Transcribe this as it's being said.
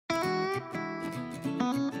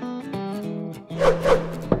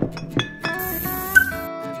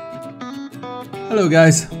Hello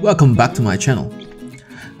guys, welcome back to my channel.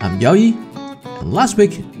 I'm Yaoyi, and last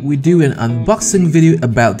week we do an unboxing video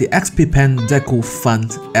about the XP Pen Deco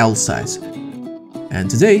font L size. And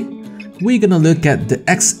today, we're gonna look at the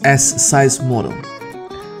XS size model.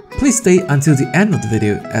 Please stay until the end of the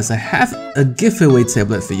video as I have a giveaway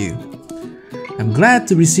tablet for you. I'm glad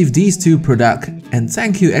to receive these two products and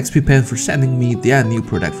thank you XP Pen for sending me their new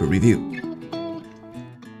product for review.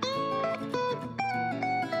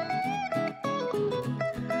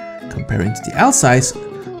 Comparing to the L size,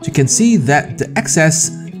 you can see that the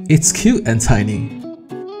XS is cute and tiny.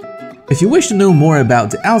 If you wish to know more about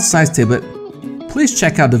the L size tablet, please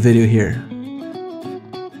check out the video here.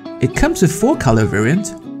 It comes with 4 color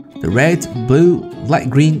variants: the red, blue, light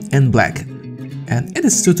green, and black, and it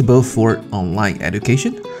is suitable for online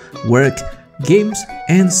education, work, games,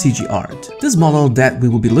 and CG art. This model that we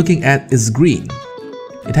will be looking at is green.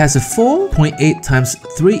 It has a 4.8 x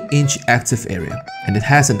 3-inch active area, and it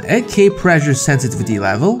has an 8K pressure sensitivity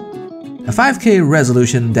level, a 5K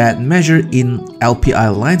resolution that measures in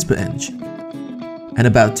LPI lines per inch, and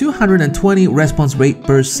about 220 response rate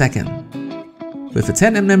per second, with a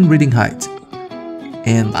 10mm reading height.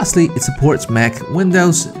 And lastly, it supports Mac,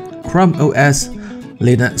 Windows, Chrome OS,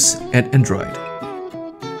 Linux, and Android.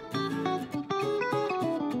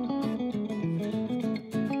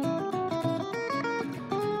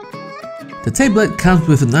 The tablet comes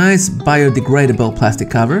with a nice biodegradable plastic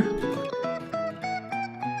cover.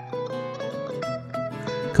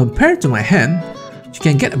 Compared to my hand, you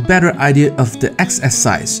can get a better idea of the XS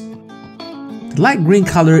size. The light green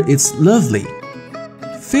color is lovely,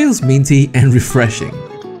 feels minty and refreshing.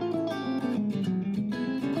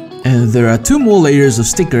 And there are 2 more layers of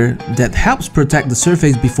sticker that helps protect the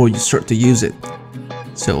surface before you start to use it.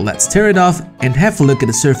 So let's tear it off and have a look at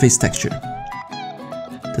the surface texture.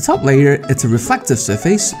 The top layer is a reflective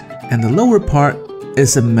surface, and the lower part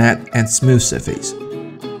is a matte and smooth surface.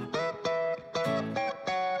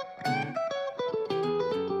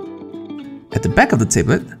 At the back of the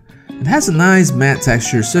tablet, it has a nice matte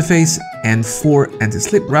texture surface and 4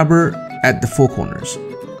 anti-slip rubber at the 4 corners.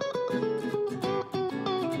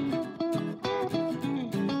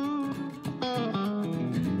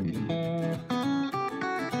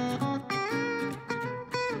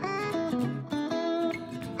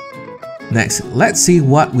 Next, let's see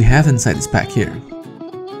what we have inside this pack here.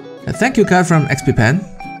 A thank you card from XP Pen,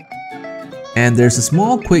 and there's a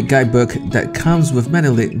small quick guidebook that comes with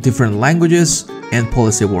many different languages and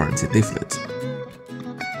policy warranty leaflet.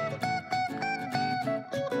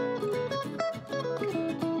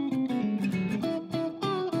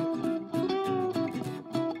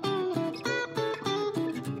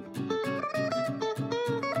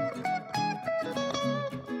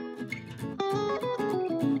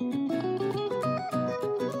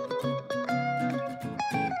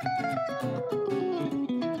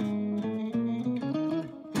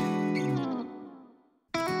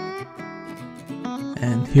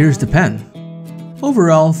 And here's the pen.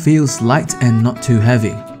 Overall feels light and not too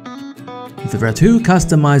heavy. There are 2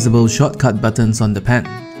 customizable shortcut buttons on the pen.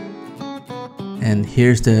 And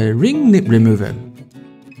here's the ring nib remover.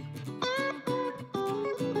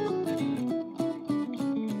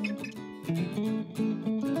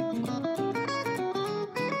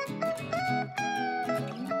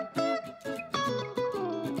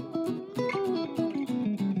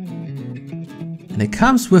 And it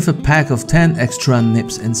comes with a pack of 10 extra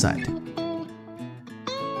nibs inside.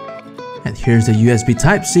 And here's the USB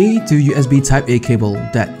Type-C to USB Type-A cable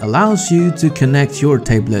that allows you to connect your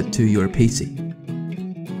tablet to your PC.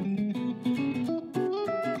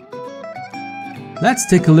 Let's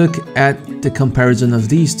take a look at the comparison of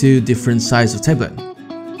these 2 different sizes of tablet.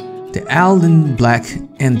 The L in black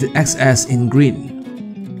and the XS in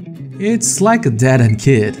green. It's like a dad-end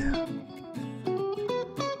kid.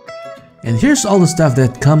 And here's all the stuff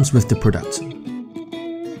that comes with the product.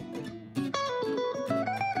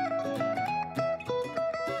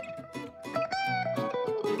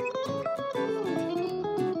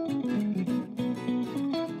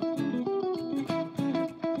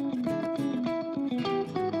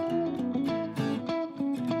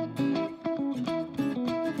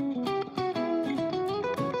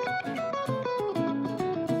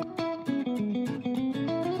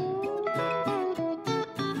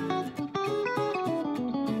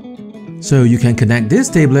 So you can connect this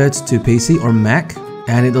tablet to PC or Mac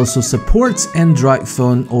and it also supports Android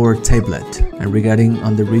phone or tablet. And regarding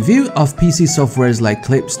on the review of PC softwares like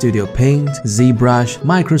Clip Studio Paint, ZBrush,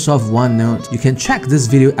 Microsoft OneNote, you can check this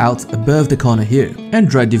video out above the corner here.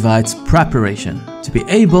 Android device preparation. To be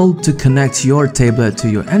able to connect your tablet to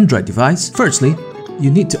your Android device, firstly, you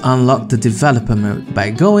need to unlock the developer mode by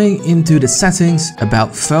going into the settings,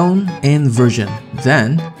 about phone and version.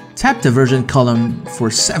 Then, tap the version column for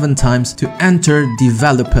 7 times to enter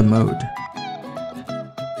developer mode.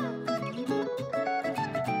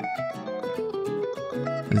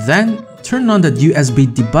 Then, turn on the USB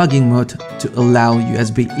debugging mode to allow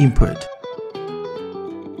USB input.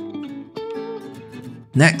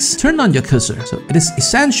 Next, turn on your cursor. So it is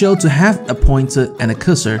essential to have a pointer and a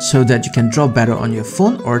cursor so that you can draw better on your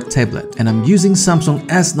phone or tablet. And I'm using Samsung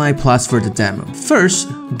S9 Plus for the demo. First,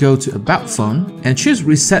 go to About Phone and choose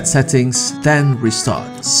Reset Settings, then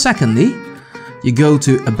Restart. Secondly, you go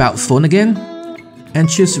to About Phone again and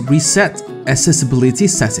choose Reset Accessibility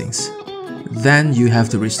Settings. Then you have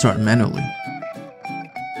to restart manually.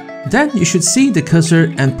 Then you should see the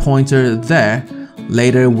cursor and pointer there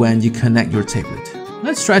later when you connect your tablet.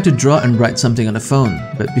 Let's try to draw and write something on the phone,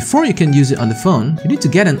 but before you can use it on the phone, you need to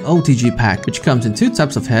get an OTG pack, which comes in 2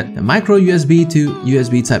 types of head, a micro USB to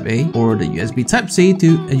USB Type A or the USB Type C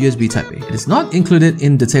to a USB Type A. It is not included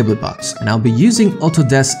in the tablet box, and I'll be using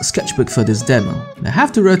Autodesk Sketchbook for this demo. And I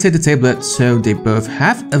have to rotate the tablet so they both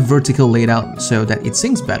have a vertical layout so that it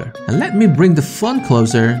syncs better. And let me bring the phone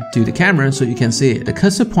closer to the camera so you can see it. The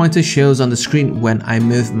cursor pointer shows on the screen when I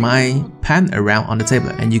move my pen around on the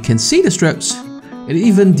tablet, and you can see the strokes. It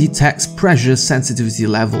even detects pressure sensitivity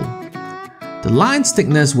level. The line's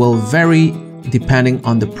thickness will vary depending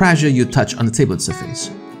on the pressure you touch on the tablet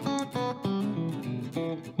surface.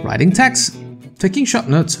 Writing text, taking short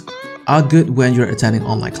notes are good when you're attending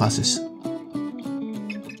online classes.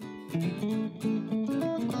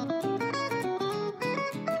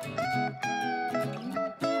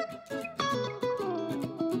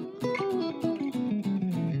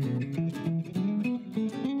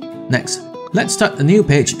 Next, let's start a new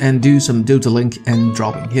page and do some doodling and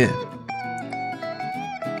drawing here.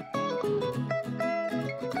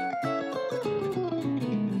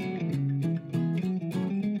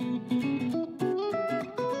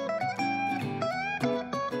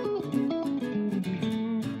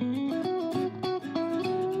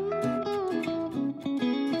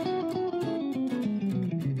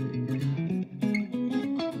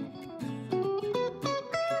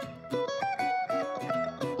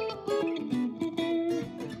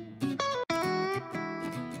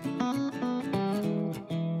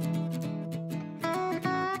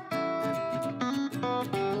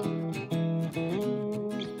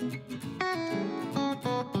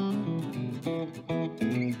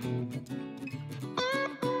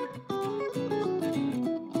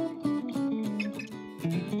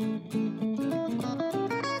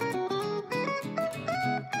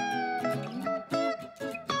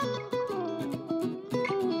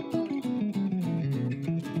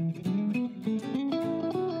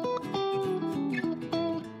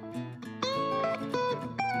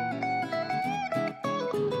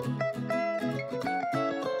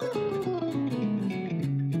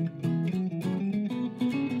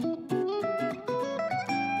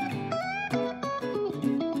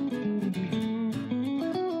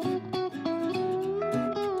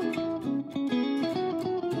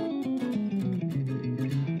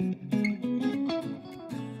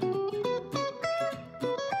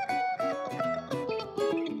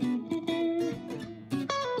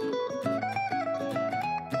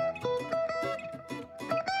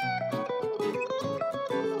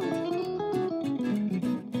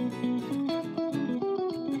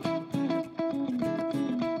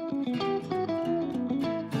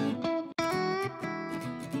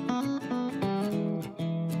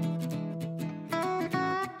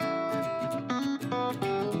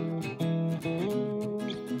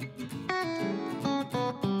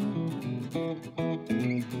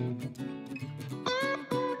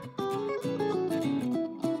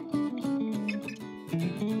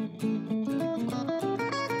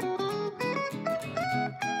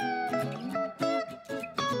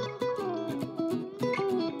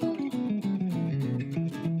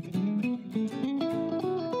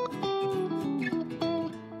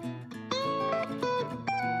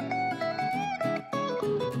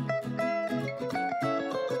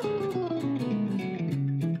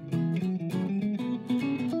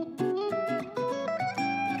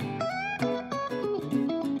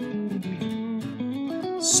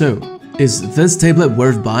 So, Is this tablet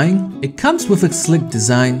worth buying? It comes with a sleek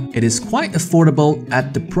design. It is quite affordable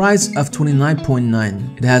at the price of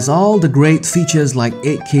 $29.9. It has all the great features like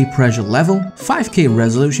 8K pressure level, 5K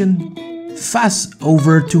resolution, fast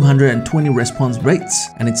over 220 response rates,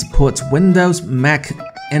 and it supports Windows, Mac,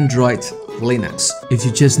 Android, Linux. If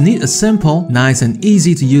you just need a simple, nice and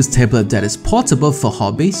easy to use tablet that is portable for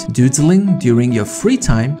hobbies, doodling during your free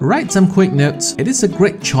time, write some quick notes, it is a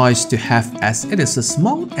great choice to have as it is a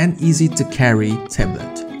small and easy to carry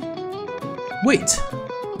tablet. Wait,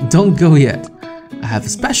 don't go yet. I have a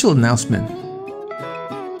special announcement.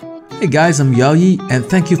 Hey guys, I'm Yaoyi and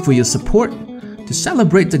thank you for your support. To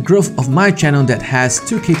celebrate the growth of my channel that has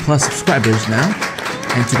 2K plus subscribers now,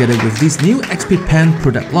 and together with this new XP Pen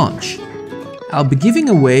product launch, I'll be giving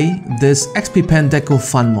away this XP Pen Deco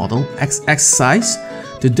Fun Model XX size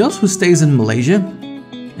to those who stays in Malaysia.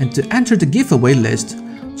 And to enter the giveaway list,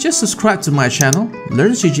 just subscribe to my channel,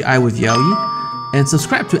 Learn CGI with Yaoyi, and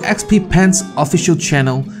subscribe to XP Pen's official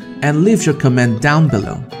channel and leave your comment down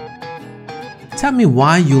below. Tell me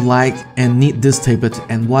why you like and need this tablet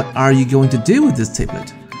and what are you going to do with this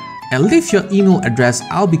tablet. And leave your email address,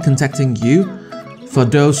 I'll be contacting you for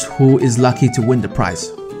those who is lucky to win the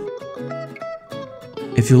prize.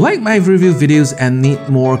 If you like my review videos and need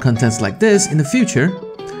more contents like this in the future,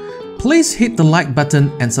 please hit the like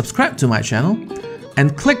button and subscribe to my channel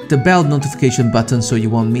and click the bell notification button so you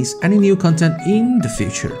won't miss any new content in the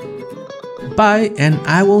future. Bye and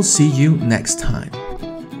I will see you next time.